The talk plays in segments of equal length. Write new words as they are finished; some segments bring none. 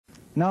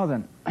Now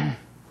then,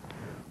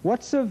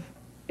 what's of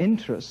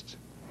interest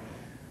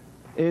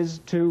is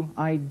to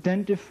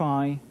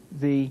identify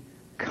the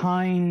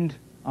kind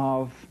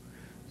of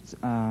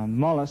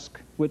mollusk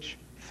which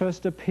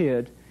first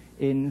appeared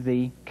in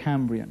the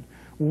Cambrian.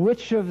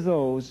 Which of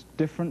those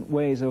different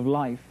ways of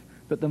life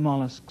that the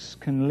mollusks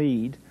can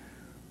lead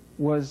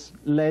was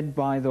led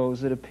by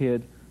those that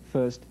appeared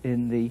first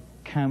in the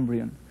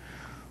Cambrian?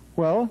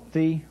 Well,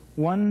 the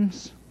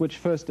ones which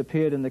first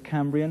appeared in the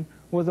Cambrian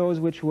were those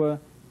which were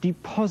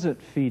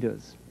deposit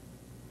feeders.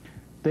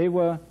 They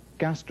were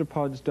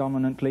gastropods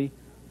dominantly,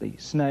 the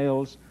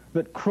snails,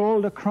 that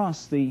crawled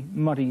across the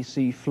muddy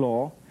sea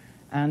floor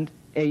and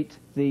ate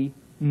the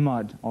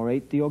mud, or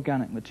ate the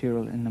organic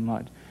material in the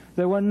mud.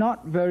 There were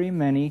not very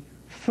many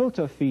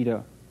filter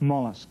feeder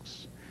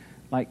mollusks,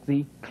 like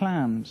the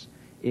clams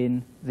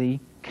in the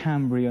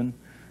Cambrian,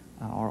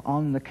 or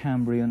on the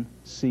Cambrian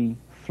sea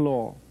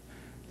floor.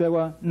 There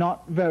were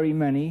not very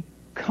many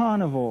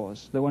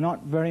carnivores. There were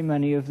not very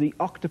many of the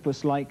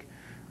octopus-like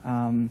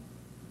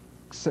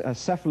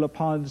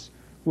cephalopods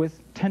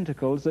with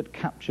tentacles that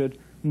captured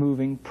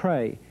moving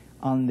prey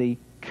on the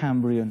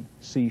Cambrian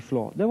sea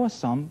floor. There were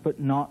some, but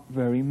not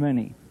very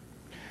many.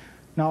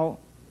 Now,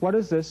 what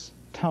does this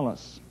tell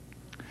us?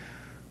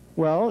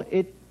 Well,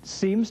 it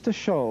seems to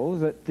show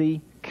that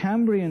the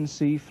Cambrian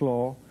sea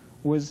floor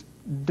was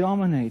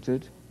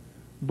dominated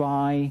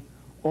by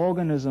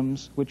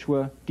organisms which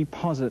were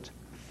deposit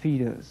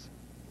feeders,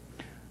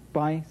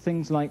 by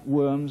things like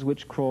worms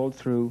which crawled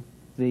through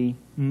the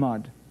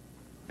mud.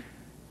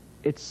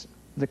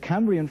 The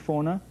Cambrian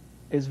fauna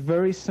is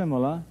very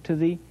similar to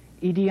the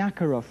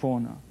Ediacara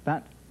fauna,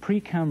 that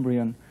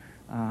Precambrian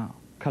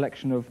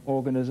collection of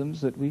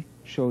organisms that we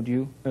showed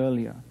you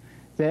earlier.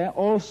 There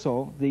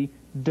also the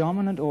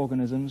dominant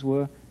organisms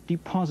were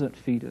deposit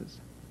feeders.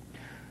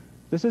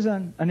 This is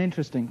an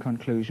interesting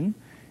conclusion.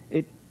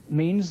 It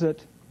means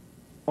that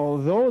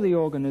although the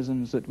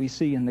organisms that we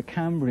see in the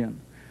Cambrian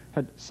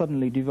had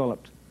suddenly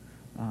developed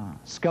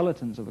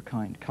skeletons of a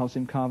kind,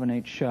 calcium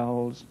carbonate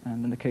shells,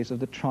 and in the case of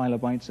the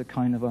trilobites, a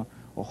kind of a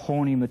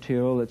horny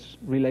material that's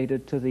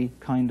related to the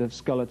kind of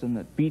skeleton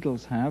that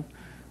beetles have.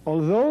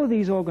 Although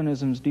these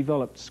organisms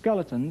developed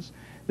skeletons,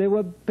 they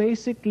were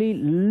basically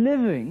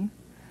living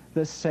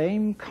the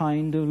same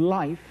kind of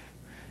life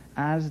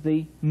as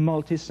the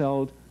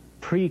multicelled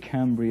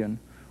Precambrian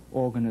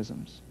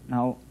organisms.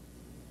 Now,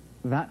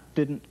 that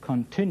didn't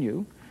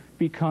continue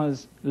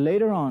because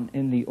later on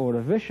in the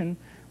Ordovician,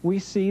 we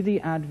see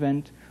the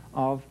advent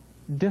of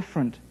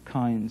different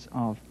kinds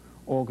of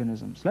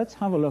organisms. Let's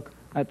have a look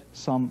at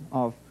some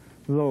of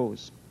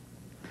those.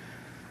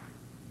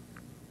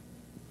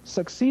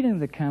 Succeeding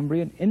the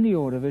Cambrian, in the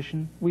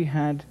Ordovician, we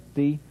had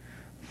the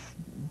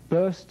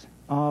burst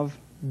of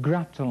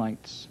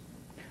Graptolites.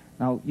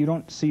 Now, you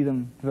don't see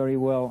them very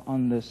well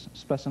on this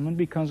specimen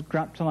because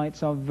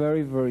Graptolites are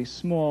very, very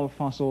small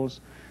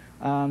fossils.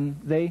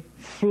 They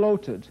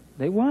floated.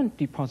 They weren't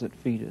deposit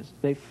feeders.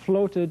 They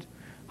floated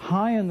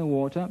high in the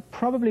water,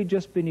 probably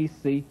just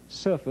beneath the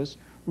surface,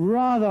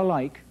 rather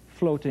like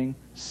floating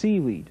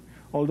seaweed.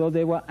 Although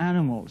they were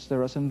animals,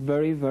 there are some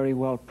very, very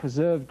well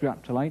preserved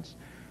Graptolites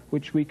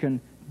which we can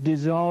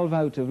dissolve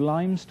out of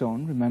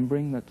limestone,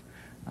 remembering that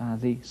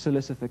the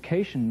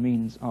silicification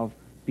means of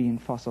being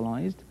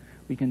fossilized.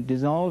 We can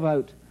dissolve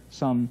out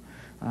some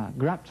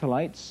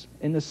Graptolites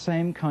in the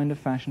same kind of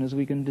fashion as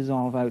we can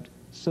dissolve out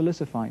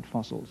silicified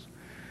fossils.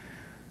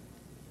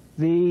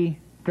 The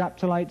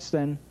Graptolites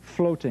then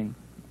floating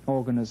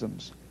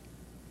organisms.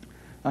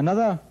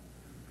 Another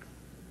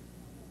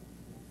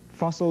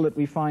fossil that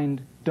we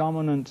find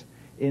dominant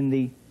in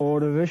the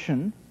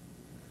Ordovician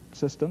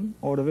system,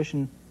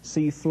 Ordovician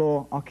sea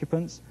floor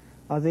occupants,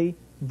 are the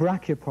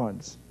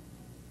Brachiopods.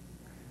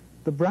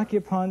 The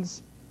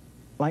Brachiopods,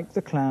 like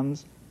the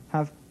clams,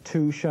 have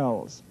two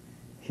shells.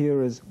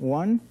 Here is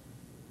one,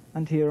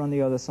 and here on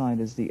the other side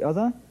is the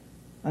other,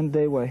 and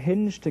they were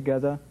hinged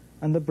together,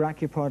 and the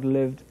Brachiopod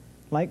lived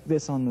like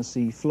this on the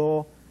sea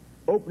floor,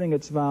 opening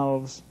its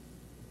valves,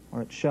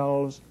 or its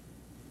shells,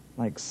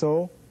 like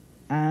so.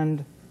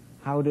 And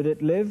how did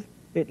it live?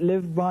 It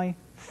lived by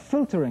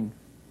filtering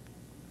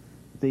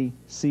the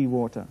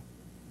seawater.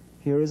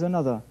 Here is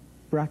another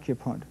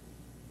Brachiopod.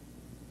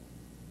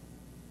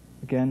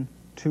 Again,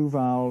 two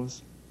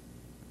valves.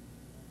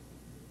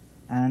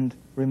 And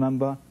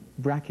remember,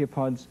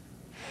 Brachiopods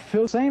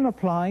filter. Same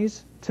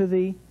applies to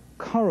the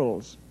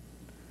corals.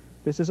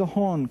 This is a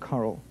horn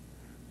coral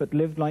that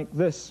lived like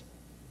this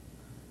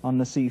on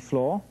the sea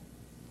floor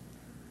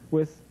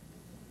with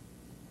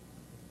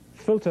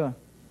filter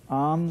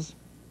arms,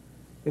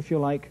 if you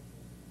like,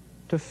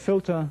 to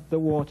filter the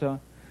water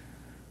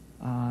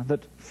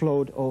that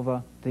flowed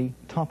over the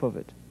top of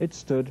it. It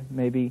stood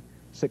maybe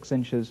 6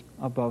 inches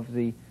above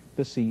the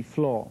sea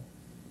floor.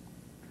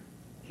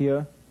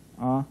 Here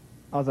are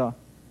other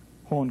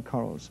horn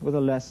corals with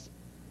a less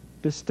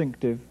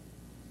distinctive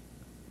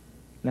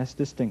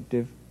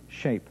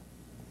shape.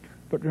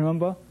 But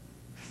remember,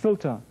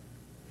 filter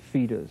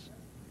feeders.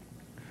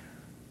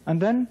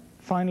 And then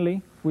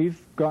finally we've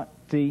got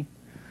the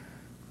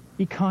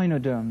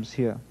Echinoderms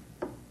here.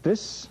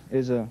 This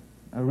is a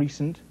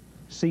recent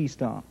sea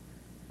star,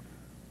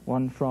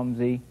 one from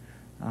the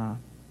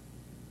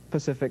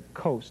Pacific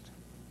coast.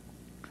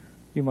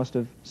 You must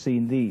have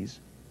seen these.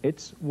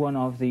 It's one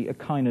of the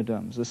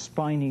echinoderms, the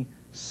spiny,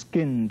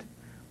 skinned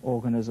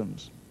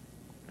organisms.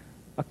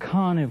 A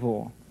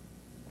carnivore.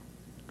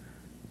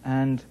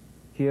 And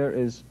here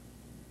is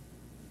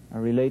a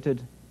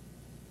related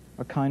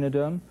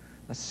echinoderm,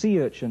 a sea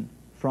urchin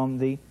from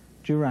the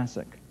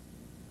Jurassic.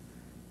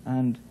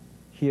 And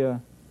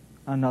here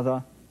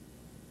another,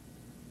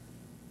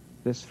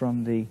 this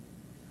from the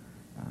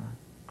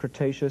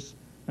Cretaceous,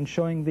 and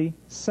showing the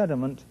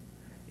sediment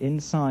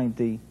inside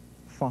the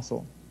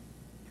fossil.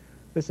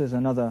 This is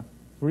another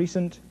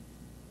recent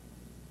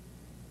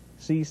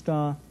sea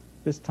star,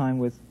 this time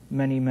with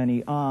many,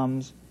 many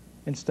arms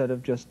instead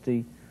of just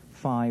the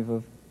 5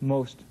 of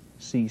most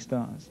sea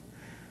stars.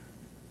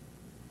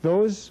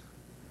 Those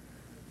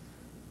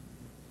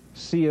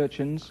sea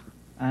urchins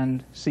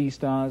and sea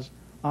stars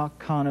are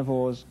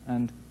carnivores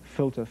and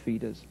filter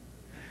feeders.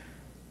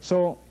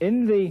 So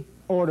in the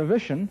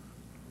Ordovician,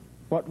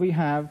 what we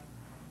have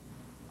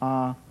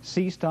are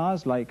sea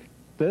stars like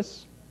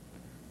this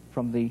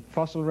from the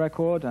fossil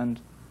record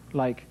and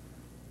like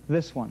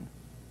this one.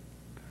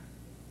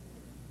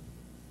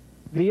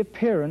 The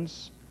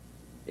appearance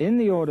in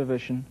the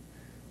Ordovician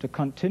to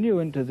continue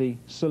into the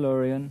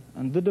Silurian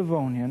and the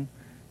Devonian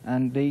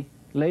and the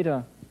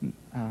later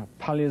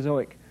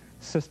Paleozoic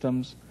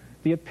systems,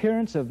 the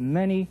appearance of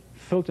many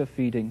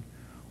filter-feeding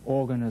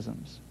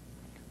organisms.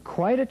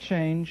 Quite a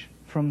change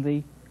from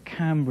the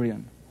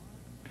Cambrian.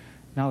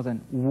 Now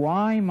then,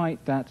 why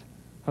might that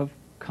have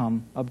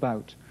come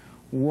about?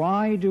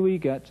 Why do we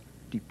get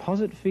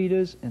deposit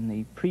feeders in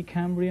the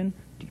Precambrian,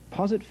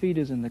 deposit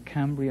feeders in the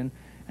Cambrian,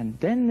 and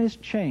then this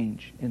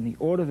change in the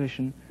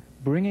Ordovician,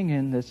 bringing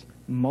in this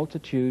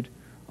multitude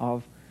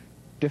of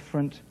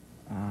different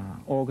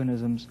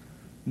organisms,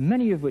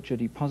 many of which are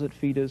deposit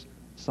feeders,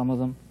 some of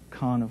them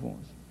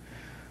carnivores?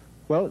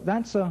 Well,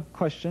 that's a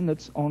question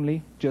that's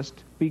only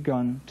just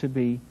begun to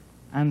be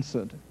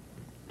answered.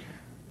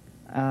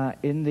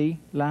 In the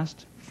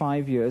last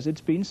 5 years,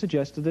 it's been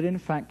suggested that, in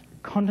fact,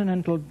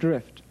 continental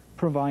drift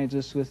provides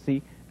us with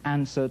the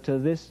answer to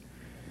this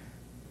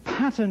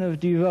pattern of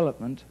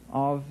development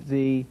of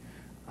the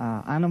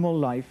animal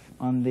life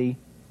on the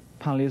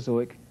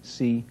Paleozoic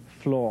sea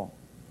floor.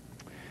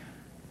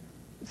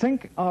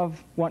 Think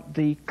of what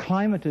the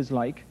climate is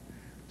like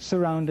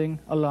surrounding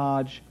a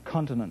large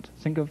continent.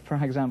 Think of, for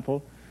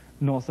example,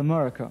 North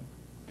America.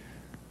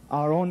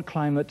 Our own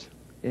climate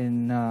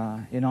in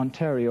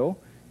Ontario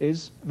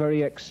is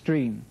very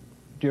extreme.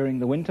 During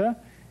the winter,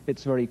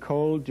 it's very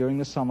cold. During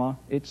the summer,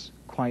 it's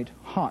quite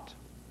hot.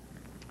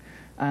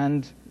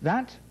 And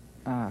that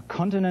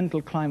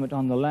continental climate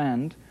on the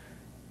land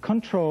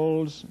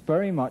controls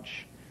very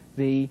much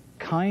the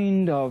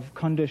kind of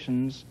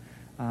conditions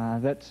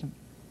that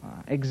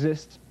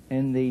exist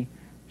in the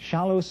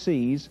shallow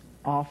seas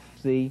off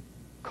the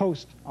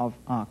coast of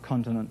our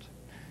continent.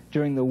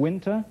 During the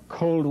winter,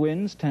 cold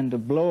winds tend to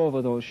blow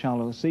over those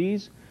shallow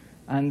seas,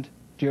 and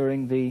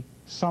during the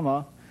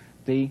summer,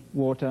 the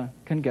water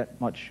can get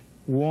much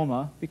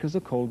warmer because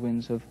the cold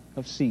winds have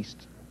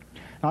ceased.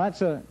 Now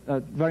that's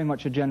very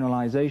much a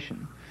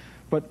generalization,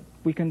 but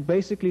we can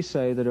basically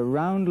say that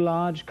around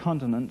large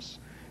continents,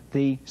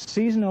 the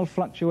seasonal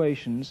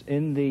fluctuations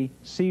in the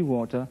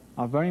seawater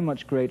are very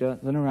much greater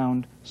than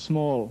around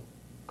small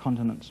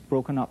continents,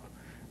 broken up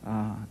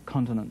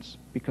continents,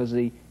 because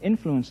the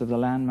influence of the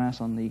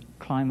landmass on the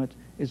climate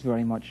is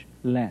very much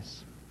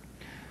less.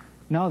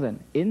 Now then,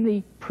 in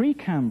the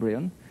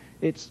Precambrian,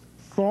 it's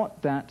thought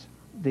that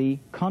the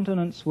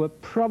continents were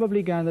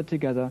probably gathered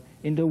together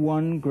into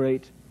one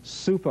great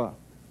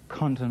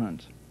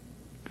supercontinent.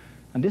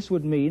 And this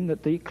would mean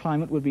that the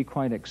climate would be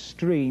quite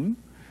extreme,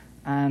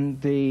 and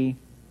the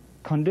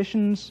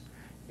conditions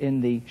in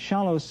the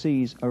shallow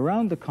seas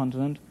around the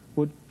continent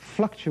would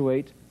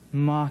fluctuate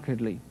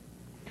markedly.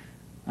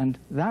 And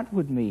that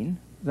would mean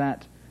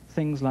that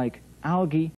things like algae